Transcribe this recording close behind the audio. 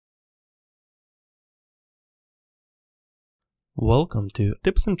Welcome to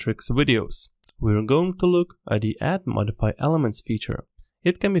Tips and Tricks videos. We're going to look at the Add Modify Elements feature.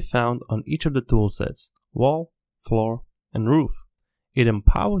 It can be found on each of the toolsets, wall, floor, and roof. It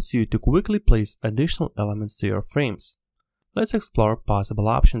empowers you to quickly place additional elements to your frames. Let's explore possible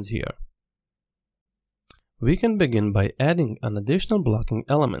options here. We can begin by adding an additional blocking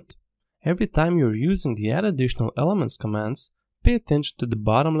element. Every time you're using the Add Additional Elements commands, pay attention to the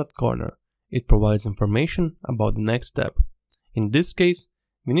bottom left corner. It provides information about the next step. In this case,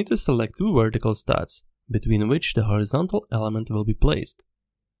 we need to select two vertical studs, between which the horizontal element will be placed.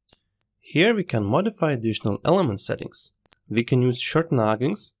 Here we can modify additional element settings. We can use short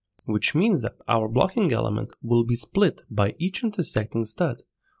noggings, which means that our blocking element will be split by each intersecting stud.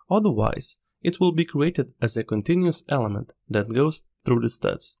 Otherwise, it will be created as a continuous element that goes through the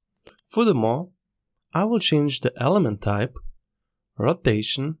studs. Furthermore, I will change the element type,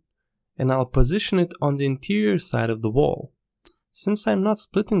 rotation, and I'll position it on the interior side of the wall. Since I'm not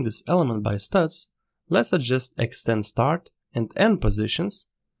splitting this element by studs, let's adjust extend start and end positions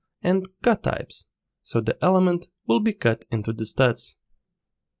and cut types, so the element will be cut into the studs.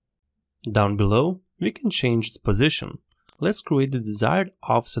 Down below, we can change its position. Let's create the desired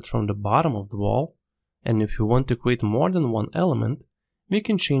offset from the bottom of the wall, and if you want to create more than one element, we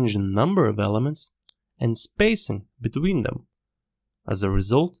can change the number of elements and spacing between them. As a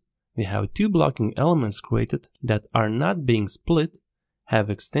result, we have two blocking elements created that are not being split, have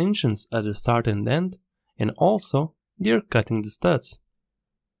extensions at the start and end, and also they are cutting the studs.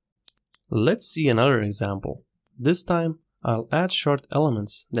 Let's see another example. This time I'll add short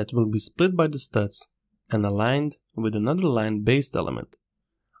elements that will be split by the studs and aligned with another line-based element.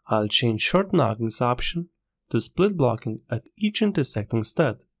 I'll change short noggings option to split blocking at each intersecting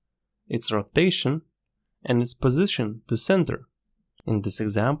stud, its rotation, and its position to center. In this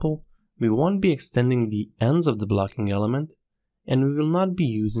example, we won't be extending the ends of the blocking element, and we will not be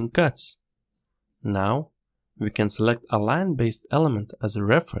using cuts. Now, we can select a line-based element as a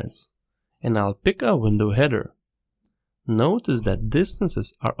reference, and I'll pick a window header. Notice that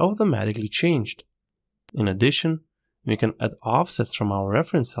distances are automatically changed. In addition, we can add offsets from our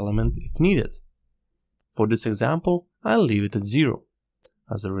reference element if needed. For this example, I'll leave it at 0.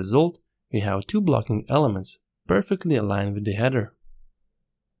 As a result, we have two blocking elements perfectly aligned with the header.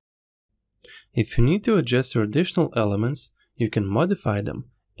 If you need to adjust your additional elements, you can modify them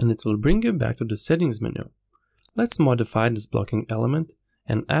and it will bring you back to the settings menu. Let's modify this blocking element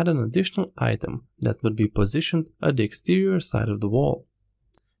and add an additional item that would be positioned at the exterior side of the wall.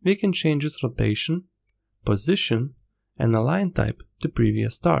 We can change its rotation, position, and align type to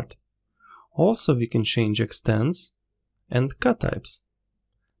previous start. Also, we can change extends and cut types.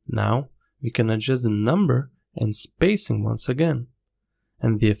 Now, we can adjust the number and spacing once again,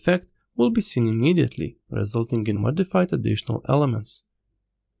 and the effect will be seen immediately, resulting in modified additional elements.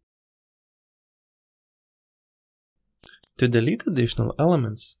 To delete additional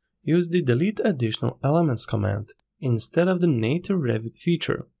elements, use the Delete Additional Elements command instead of the native Revit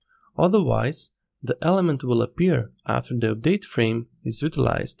feature. Otherwise, the element will appear after the update frame is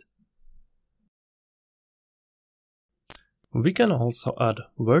utilized. We can also add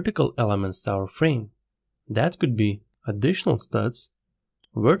vertical elements to our frame. That could be additional studs,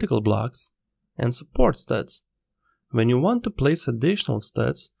 vertical blocks, and support studs. When you want to place additional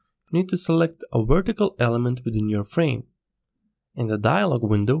studs, you need to select a vertical element within your frame. In the dialog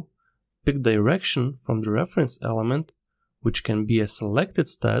window, pick direction from the reference element, which can be a selected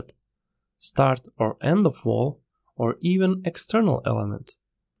stud, start or end of wall, or even external element.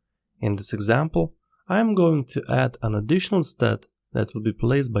 In this example, I am going to add an additional stud that will be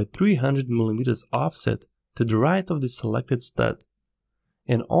placed by 300 mm offset to the right of the selected stud.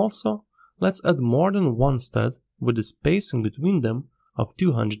 And also, let's add more than one stud with a spacing between them of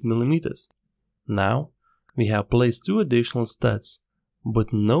 200 mm. Now, we have placed two additional studs,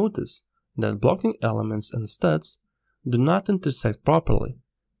 but notice that blocking elements and studs do not intersect properly.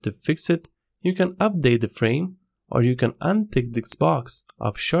 To fix it, you can update the frame, or you can untick this box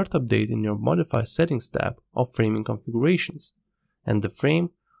of Short Update in your Modify Settings tab of Framing Configurations, and the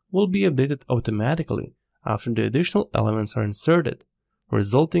frame will be updated automatically after the additional elements are inserted,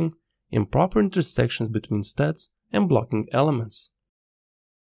 resulting in proper intersections between studs and blocking elements.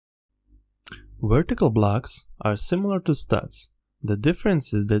 Vertical blocks are similar to studs. The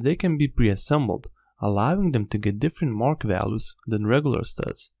difference is that they can be pre-assembled, allowing them to get different mark values than regular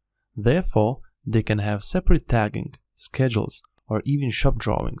studs. Therefore, they can have separate tagging, schedules, or even shop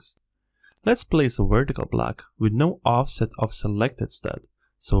drawings. Let's place a vertical block with no offset of selected stud,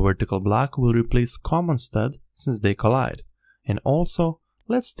 so vertical block will replace common stud since they collide, and also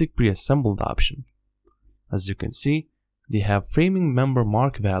let's tick pre-assembled option. As you can see, They have framing member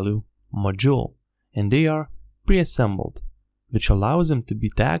mark value, module, and they are pre-assembled, which allows them to be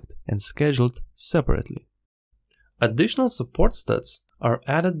tagged and scheduled separately. Additional support studs are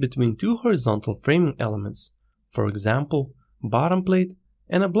added between two horizontal framing elements, for example, bottom plate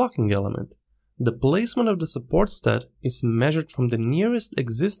and a blocking element. The placement of the support stud is measured from the nearest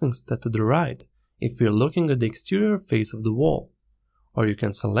existing stud to the right if you're looking at the exterior face of the wall, or you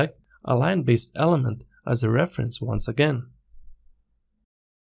can select a line-based element as a reference once again.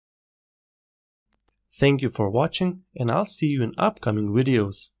 Thank you for watching, and I'll see you in upcoming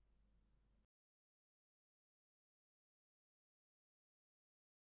videos.